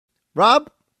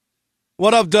Rob?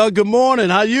 What up, Doug? Good morning.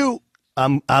 How you?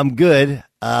 I'm good.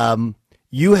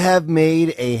 You have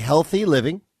made a healthy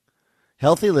living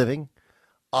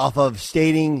off of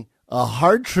stating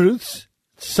hard truths,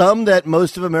 some that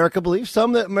most of America believes,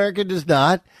 some that America does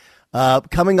not.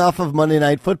 Coming off of Monday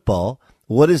Night Football,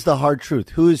 what is the hard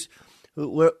truth?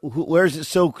 Where is it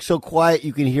so quiet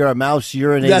you can hear a mouse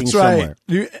urinating That's right.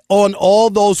 somewhere? On all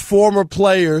those former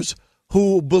players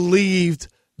who believed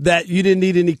that you didn't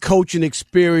need any coaching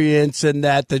experience and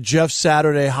that the Jeff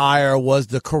Saturday hire was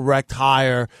the correct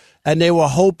hire, and they were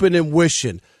hoping and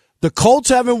wishing. The Colts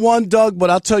haven't won, Doug, but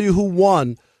I'll tell you who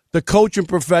won. The coaching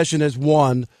profession has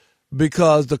won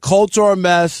because the Colts are a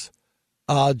mess.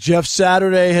 Jeff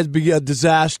Saturday has been a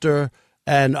disaster,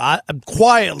 and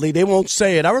quietly, they won't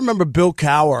say it. I remember Bill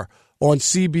Cowher on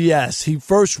CBS. He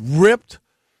first ripped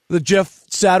the Jeff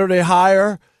Saturday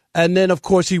hire, and then, of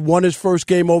course, he won his first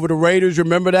game over the Raiders.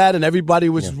 Remember that? And everybody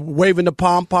was waving the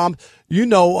pom-pom. You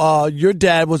know, your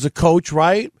dad was a coach,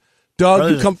 right?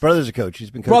 Doug, brother's a coach.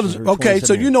 He's been coaching for 27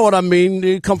 so years. you know what I mean.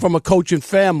 You come from a coaching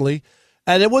family.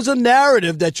 And it was a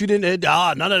narrative that you didn't,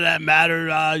 none of that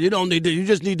mattered. You don't need to, you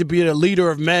just need to be a leader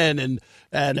of men.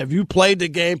 And if you played the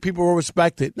game, people will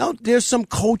respect it. No, there's some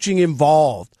coaching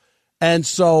involved. And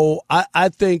so I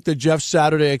think the Jeff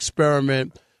Saturday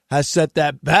experiment has set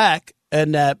that back,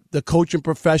 and that the coaching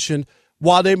profession,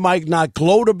 while they might not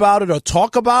gloat about it or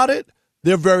talk about it,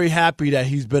 they're very happy that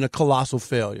he's been a colossal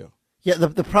failure. Yeah,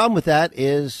 the problem with that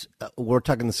is we're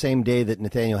talking the same day that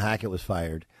Nathaniel Hackett was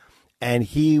fired. And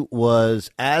he was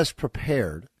as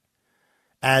prepared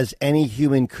as any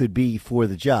human could be for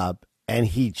the job, and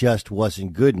he just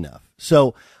wasn't good enough.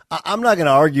 So I'm not going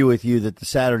to argue with you that the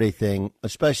Saturday thing,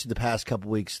 especially the past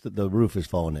couple weeks, the roof has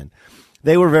fallen in.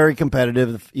 They were very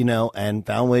competitive, and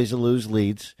found ways to lose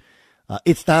leads.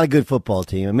 It's not a good football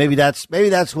team, and maybe that's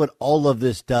what all of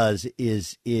this does.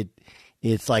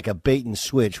 It's like a bait and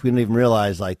switch. We don't even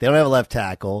realize they don't have a left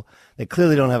tackle. They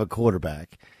clearly don't have a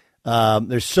quarterback.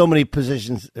 There's so many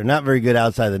positions. They're not very good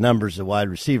outside the numbers of wide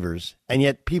receivers. And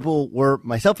yet people were,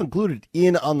 myself included,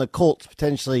 in on the Colts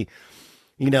potentially,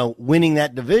 winning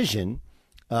that division.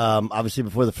 Obviously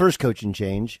before the first coaching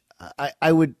change,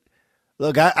 I would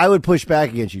push back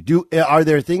against you. Are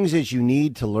there things that you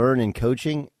need to learn in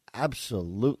coaching?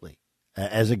 Absolutely.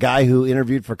 As a guy who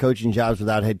interviewed for coaching jobs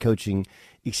without head coaching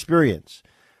experience,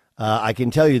 I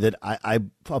can tell you that I'm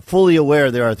fully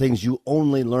aware there are things you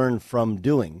only learn from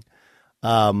doing.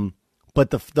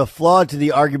 But the flaw to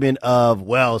the argument of,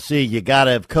 you got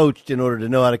to have coached in order to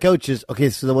know how to coach is, okay,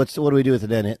 so what do we do with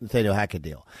the Nathaniel Hackett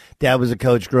deal? Dad was a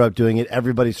coach, grew up doing it.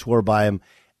 Everybody swore by him.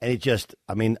 And it just,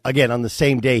 again, on the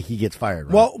same day he gets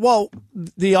fired. Right? Well,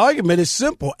 the argument is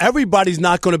simple. Everybody's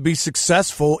not going to be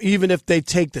successful even if they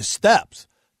take the steps.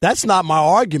 That's not my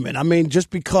argument.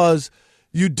 Just because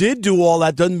you did do all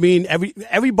that doesn't mean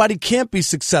everybody can't be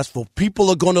successful. People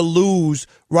are going to lose,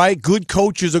 right? Good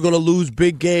coaches are going to lose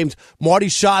big games. Marty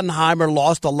Schottenheimer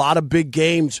lost a lot of big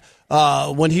games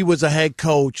when he was a head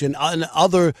coach, and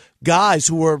other guys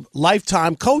who were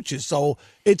lifetime coaches. So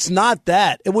it's not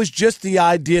that. It was just the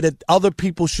idea that other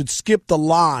people should skip the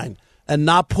line and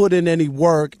not put in any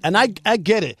work. And I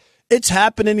get it. It's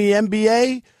happened in the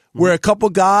NBA. Where a couple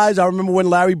guys, I remember when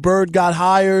Larry Bird got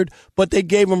hired, but they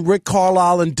gave him Rick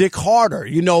Carlisle and Dick Harder,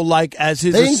 as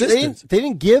his assistants. They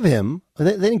didn't give him.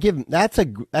 They didn't give him. That's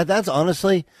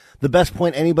honestly the best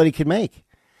point anybody could make.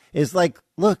 Is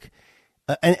look,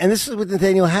 and this is with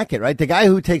Nathaniel Hackett, right? The guy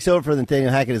who takes over for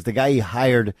Nathaniel Hackett is the guy he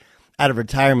hired out of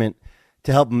retirement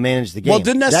to help him manage the game. Well,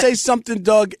 didn't that say something,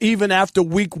 Doug, even after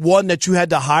week one that you had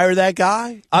to hire that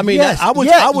guy?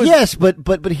 Yes,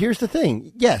 but here's the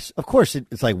thing. Yes, of course,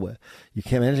 it's like, what, you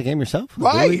can't manage the game yourself?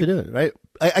 Right. What are you doing, right?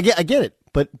 I get it.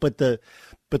 But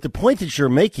the point that you're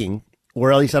making,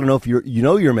 or at least I don't know if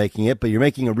you're making it, but you're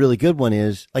making a really good one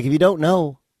is, if you don't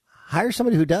know, hire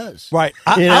somebody who does. Right.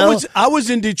 I was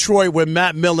in Detroit when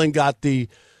Matt Millen got the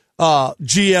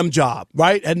GM job,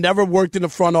 right? And never worked in the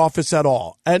front office at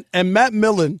all. And Matt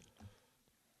Millen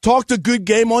talked a good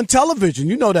game on television.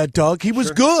 You know that, Doug. He was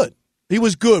good. He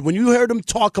was good. When you heard him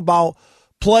talk about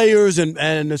players and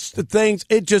the things,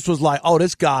 it just was like, oh,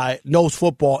 this guy knows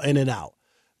football in and out.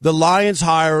 The Lions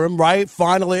hire him, right?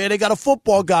 Finally, they got a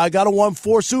football guy, got to won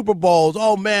 4 Super Bowls.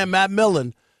 Oh, man, Matt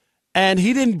Millen. And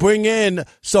he didn't bring in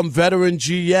some veteran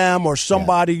GM or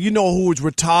somebody, who was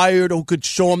retired or who could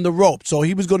show him the ropes. So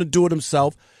he was going to do it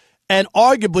himself. And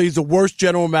arguably, he's the worst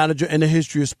general manager in the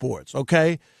history of sports,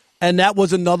 okay? And that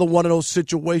was another one of those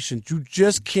situations. You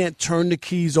just can't turn the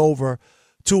keys over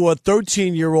to a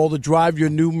 13-year-old to drive your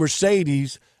new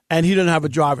Mercedes, and he didn't have a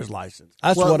driver's license.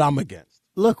 That's what I'm against.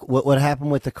 look, what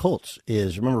happened with the Colts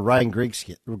is, remember Ryan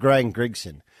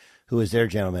Grigson, who was their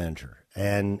general manager.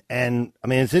 And I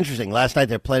mean, it's interesting. Last night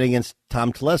they're playing against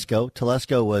Tom Telesco.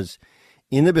 Telesco was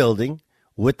in the building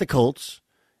with the Colts.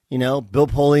 Bill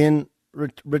Polian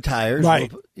retires.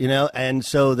 Right. And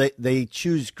so they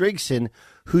choose Grigson,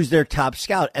 who's their top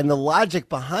scout. And the logic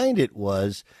behind it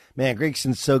was, man,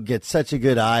 Grigson gets such a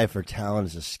good eye for talent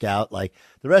as a scout. Like,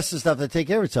 the rest of the stuff that take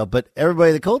care of itself. But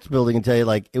everybody at the Colts building can tell you,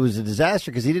 like, it was a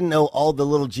disaster because he didn't know all the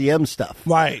little GM stuff.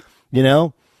 Right.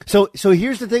 So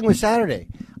here's the thing with Saturday.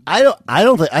 I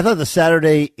thought the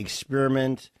Saturday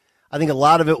experiment, I think a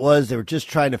lot of it was they were just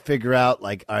trying to figure out,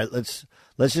 like, all right, let's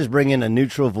just bring in a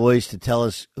neutral voice to tell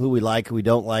us who we like, who we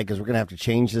don't like, because we're going to have to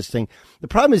change this thing. The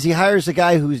problem is he hires a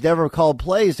guy who's never called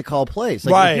plays to call plays.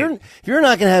 Like, right. If you're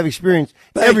not going to have experience,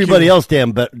 everybody else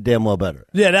damn well better.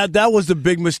 Yeah, that was the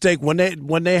big mistake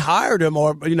when they hired him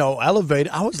or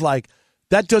elevated. I was like,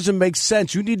 that doesn't make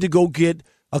sense. You need to go get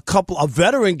a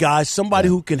veteran guy, somebody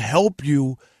who can help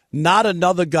you, not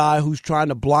another guy who's trying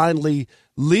to blindly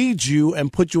lead you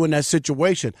and put you in that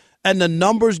situation. And the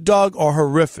numbers, Doug, are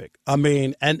horrific. I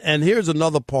mean, and here's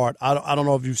another part. I don't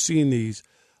know if you've seen these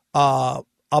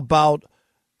about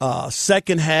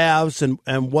second halves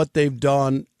and what they've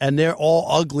done, and they're all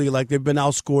ugly. Like, they've been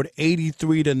outscored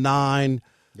 83-9.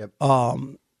 Yep.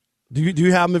 Do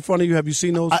you have them in front of you? Have you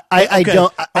seen those? I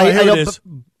don't.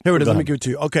 Here it is. Let me give it to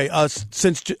you. Okay.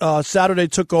 Since Saturday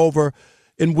took over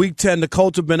in Week 10, the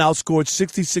Colts have been outscored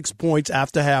 66 points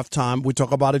after halftime. We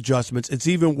talk about adjustments. It's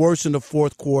even worse in the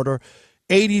fourth quarter,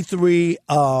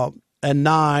 83-9,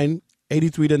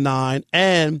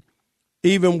 and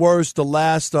even worse the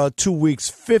last 2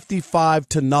 weeks,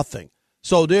 55-0.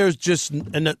 So there's just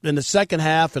in the second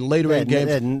half and later in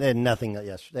games, they had nothing.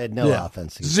 Yes, they had no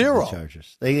offense. Zero. The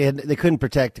Chargers. They couldn't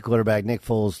protect the quarterback. Nick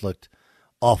Foles looked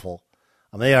awful.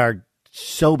 I mean, they are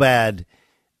so bad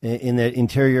in the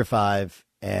interior five,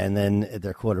 and then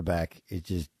their quarterback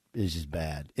is just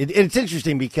bad. It's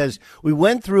interesting because we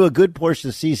went through a good portion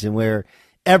of the season where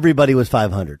everybody was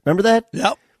 500. Remember that?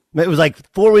 Yep. It was like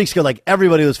 4 weeks ago, like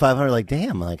everybody was 500. Like,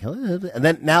 damn, like, and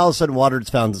then now all of a sudden Water's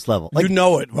found this level. Like,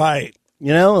 it, right?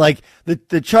 Like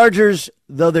the Chargers,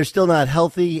 though they're still not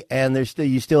healthy, and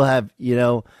you still have,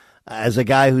 as a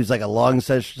guy who's like a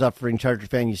long-suffering Charger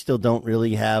fan, you still don't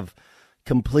really have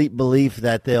complete belief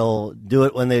that they'll do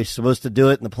it when they're supposed to do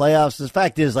it in the playoffs. The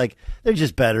fact is, like, they're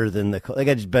just better than they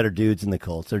got just better dudes in the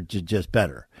Colts. They're just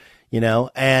better,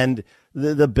 and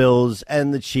the Bills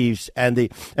and the Chiefs and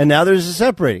now there's a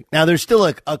separating. Now there's still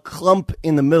a clump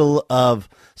in the middle of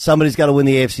somebody's got to win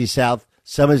the AFC South.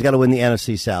 Somebody's got to win the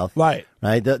NFC South. Right.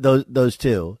 Those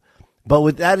two. But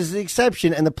with that as the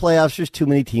exception, and the playoffs, there's too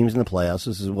many teams in the playoffs.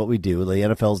 This is what we do. The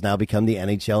NFL's now become the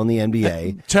NHL and the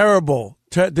NBA. Terrible.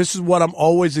 This is what I'm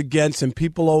always against, and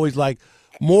people always like,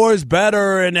 more is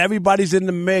better, and everybody's in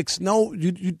the mix. No,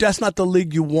 that's not the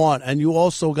league you want, and you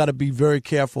also got to be very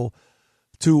careful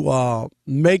to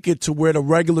make it to where the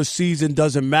regular season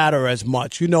doesn't matter as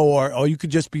much, or you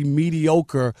could just be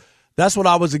mediocre. That's what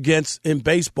I was against in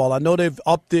baseball. I know they've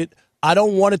upped it. I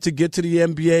don't want it to get to the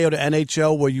NBA or the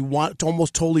NHL where you want to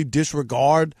almost totally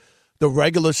disregard the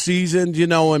regular season,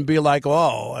 and be like,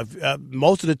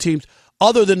 most of the teams,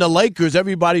 other than the Lakers,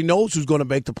 everybody knows who's going to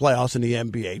make the playoffs in the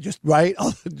NBA. Just right,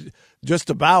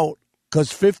 just about,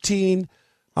 because 15.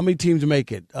 How many teams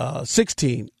make it?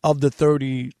 16 of the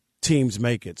 30 teams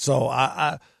make it. So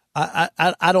I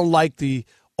don't like the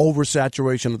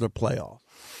oversaturation of the playoff.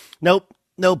 Nope.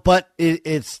 No, but it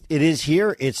is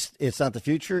here. It's not the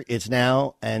future. It's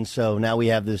now, and so now we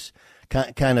have this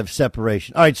kind of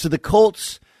separation. All right, so the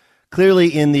Colts clearly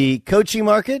in the coaching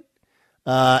market,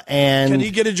 and can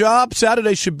he get a job?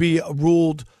 Saturday should be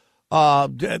ruled.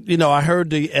 I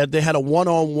heard they had a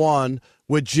one-on-one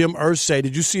with Jim Irsay.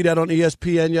 Did you see that on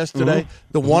ESPN yesterday?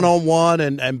 Mm-hmm. The one-on-one,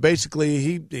 and basically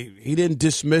he didn't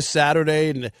dismiss Saturday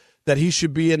and that he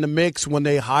should be in the mix when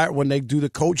they do the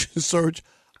coaching search.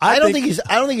 I don't think he's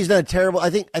done a terrible. I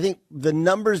think the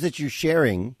numbers that you're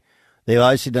sharing, they've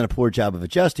obviously done a poor job of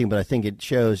adjusting, but I think it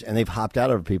shows, and they've hopped out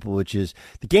over people, which is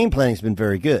the game planning's been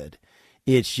very good.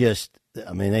 It's just,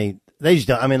 I mean, they just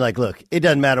don't. I mean, like, look, it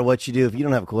doesn't matter what you do if you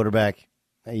don't have a quarterback.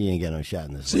 You ain't got no shot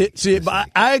in this league. But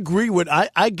I agree with.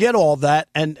 I get all that,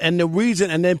 and the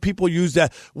reason, and then people use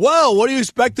that. Well, what do you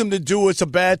expect them to do? It's a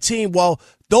bad team. Well,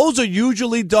 those are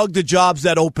usually, Doug, the jobs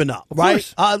that open up,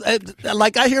 right?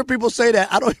 Like I hear people say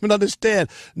that. I don't even understand.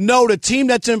 No, the team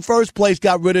that's in first place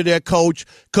got rid of their coach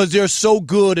because they're so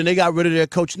good and they got rid of their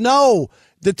coach. No,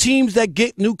 the teams that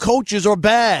get new coaches are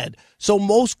bad. So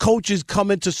most coaches come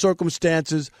into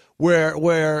circumstances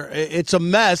where it's a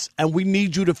mess and we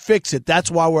need you to fix it.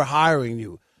 That's why we're hiring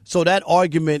you. So that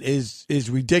argument is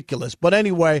ridiculous. But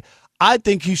anyway, I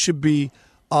think he should be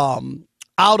out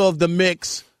of the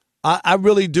mix. I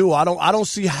really do. I don't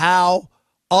see how,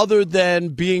 other than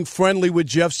being friendly with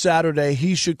Jeff Saturday,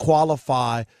 he should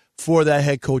qualify for that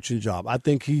head coaching job. I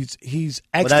think he's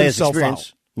X'd himself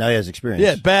out. Now he has experience.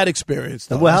 Yeah, bad experience,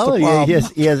 though. Well, he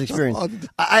has experience.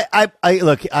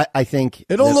 I think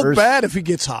it don't look bad if he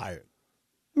gets hired.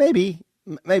 Maybe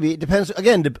it depends.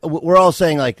 Again, we're all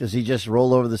saying, like, does he just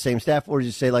roll over the same staff, or does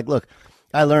he say, like, look,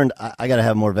 I learned I got to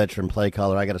have more veteran play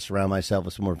caller. I got to surround myself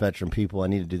with some more veteran people. I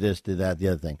need to do this, do that, the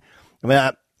other thing. I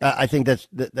mean, I think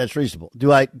that's reasonable.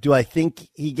 Do I think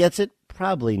he gets it?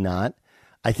 Probably not.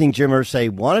 I think Jim Irsay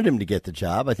wanted him to get the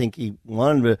job. I think he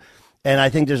wanted him to, and I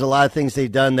think there's a lot of things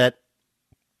they've done that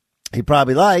he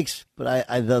probably likes. But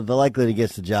the likelihood he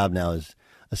gets the job now is,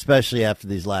 especially after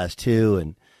these last two,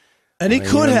 and he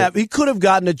could have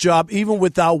gotten a job even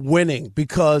without winning,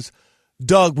 because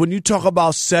Doug, when you talk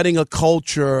about setting a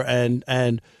culture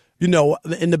and you know,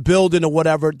 in the building or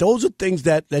whatever, those are things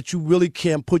that you really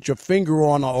can't put your finger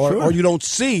on or you don't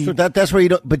see. Sure, that's where you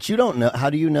don't. But you don't know.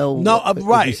 How do you know?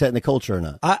 Right. If you set in the culture or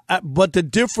not? But the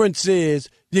difference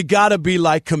is you got to be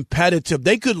like competitive.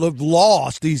 They could have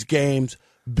lost these games,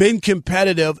 been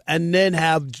competitive, and then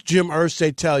have Jim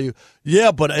Irsay tell you,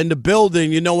 yeah, but in the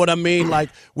building, you know what I mean? Like,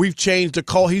 we've changed the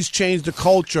culture. He's changed the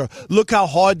culture. Look how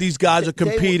hard these guys are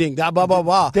competing. Blah, blah, blah,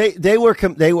 blah. They were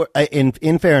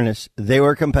in fairness, they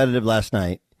were competitive last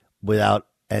night without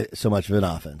so much of an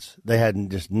offense. They had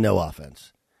just no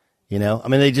offense. You know, I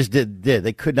mean, they just did.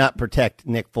 They could not protect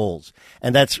Nick Foles,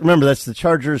 and that's the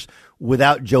Chargers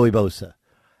without Joey Bosa.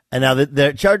 And now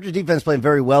the Chargers defense playing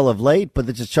very well of late, but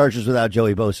it's just Chargers without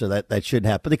Joey Bosa. That shouldn't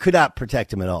happen. But they could not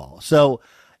protect him at all. So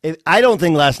I don't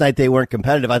think last night they weren't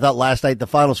competitive. I thought last night the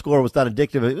final score was not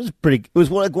addictive. It was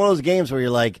one of those games where you're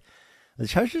like, the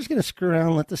Chargers going to screw around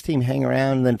and let this team hang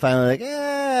around, and then finally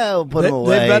we'll put them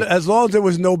away. As long as there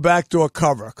was no backdoor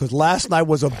cover, because last night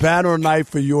was a banner night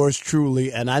for yours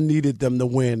truly, and I needed them to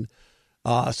win.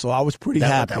 So I was pretty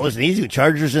happy. That was an easy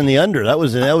Chargers in the under. That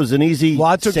was an easy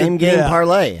same game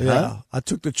parlay. Yeah, huh? I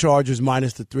took the Chargers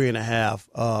minus the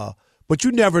 3.5. But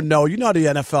you never know. You know the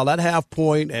NFL, that half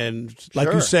point, and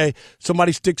like you say,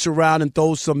 somebody sticks around and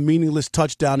throws some meaningless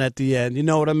touchdown at the end. You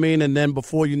know what I mean? And then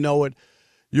before you know it,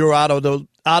 you're out of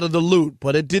the loot.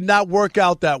 But it did not work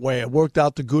out that way. It worked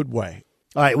out the good way.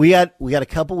 All right, we got a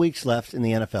couple weeks left in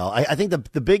the NFL. I think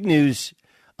the big news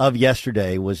of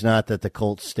yesterday was not that the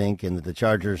Colts stink and that the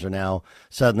Chargers are now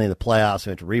suddenly in the playoffs.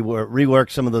 We have to rework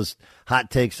some of those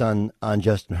hot takes on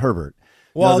Justin Herbert.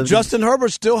 Well, Justin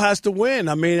Herbert still has to win.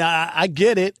 I mean, I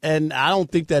get it, and I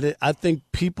don't think that I think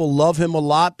people love him a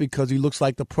lot because he looks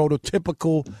like the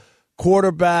prototypical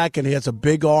quarterback, and he has a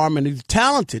big arm, and he's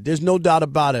talented. There's no doubt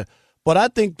about it. But I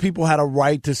think people had a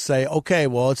right to say, okay,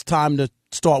 well, it's time to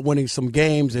start winning some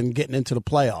games and getting into the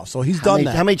playoffs. So he's done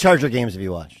that. How many Charger games have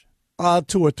you watched?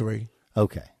 2 or 3.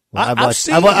 Okay. Well,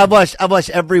 I've watched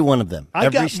every one of them. You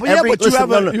have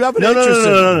an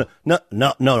interest.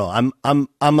 No.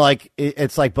 I'm like,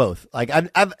 it's like both. Like,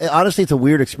 I've honestly, it's a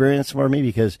weird experience for me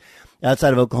because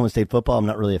outside of Oklahoma State football, I'm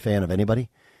not really a fan of anybody.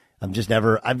 I've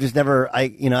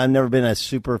never been a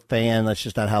super fan. That's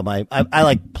just not how I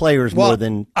like players more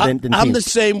than teams. I'm the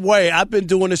same way. I've been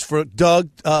doing this for Doug.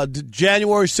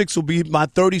 January 6th will be my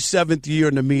 37th year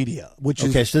in the media, which is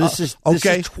okay. So this is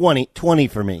 20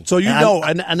 for me. So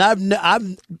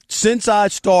I've since I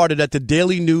started at the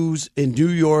Daily News in New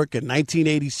York in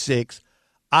 1986.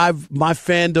 My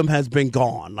fandom has been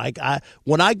gone. Like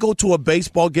when I go to a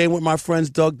baseball game with my friends,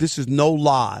 Doug, this is no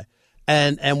lie.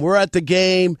 And we're at the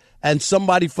game, and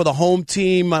somebody for the home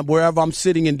team, wherever I'm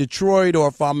sitting in Detroit, or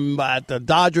if I'm at the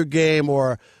Dodger game,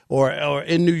 or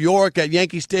in New York at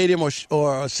Yankee Stadium or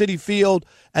Citi Field,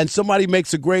 and somebody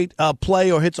makes a great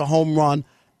play or hits a home run,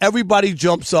 everybody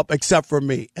jumps up except for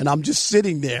me, and I'm just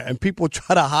sitting there, and people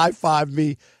try to high five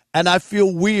me, and I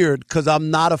feel weird because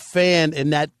I'm not a fan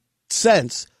in that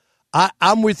sense.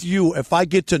 I'm with you. If I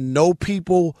get to know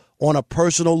people on a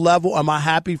personal level, am I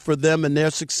happy for them and their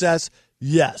success?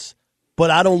 Yes. But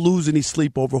I don't lose any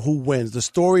sleep over who wins. The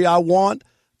story I want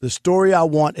is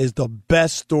the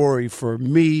best story for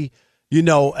me, you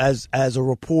know, as a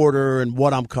reporter and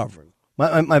what I'm covering.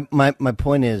 My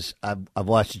point is I've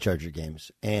watched the Charger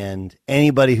games, and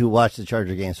anybody who watched the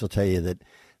Charger games will tell you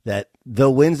that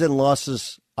the wins and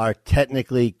losses are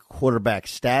technically quarterback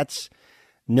stats.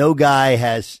 No guy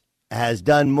has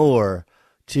done more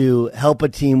to help a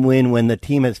team win when the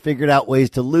team has figured out ways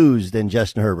to lose than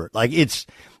Justin Herbert. Like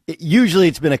usually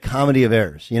it's been a comedy of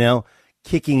errors,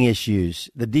 kicking issues.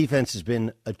 The defense has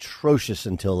been atrocious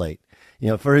until late.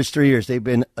 For his 3 years, they've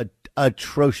been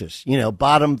atrocious.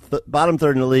 Bottom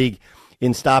third in the league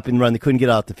in stop and run. They couldn't get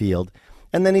off the field.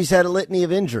 And then he's had a litany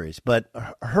of injuries. But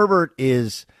Herbert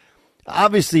is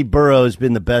obviously Burrow has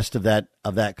been the best of that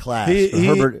class.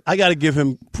 Herbert, I got to give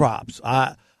him props.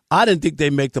 I didn't think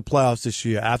they'd make the playoffs this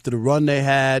year after the run they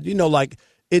had.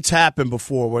 It's happened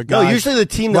before where guys. No, usually the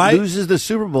team that loses the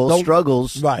Super Bowl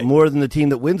struggles more than the team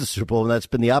that wins the Super Bowl, and that's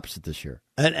been the opposite this year.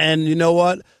 And you know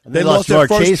what? They lost Jamar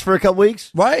Chase for a couple weeks,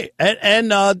 right? And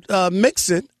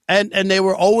Mixon, and they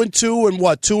were 0-2 and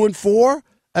 2-4,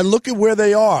 and look at where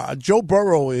they are. Joe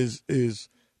Burrow is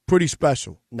pretty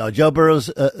special. No, Joe Burrow's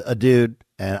a dude,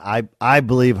 and I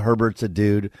believe Herbert's a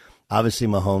dude. Obviously,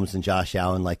 Mahomes and Josh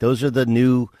Allen, those are the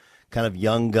new kind of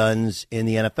young guns in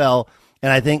the NFL.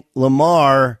 And I think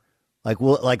Lamar,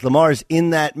 Lamar's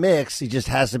in that mix. He just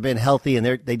hasn't been healthy, and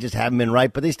they just haven't been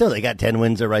right. But they got 10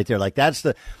 wins. They're right there. That's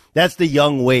the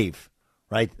young wave,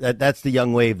 right? That's the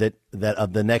young wave that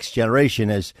of the next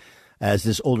generation as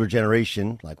this older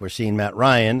generation, like we're seeing Matt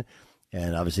Ryan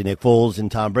and obviously Nick Foles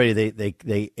and Tom Brady.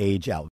 They age out.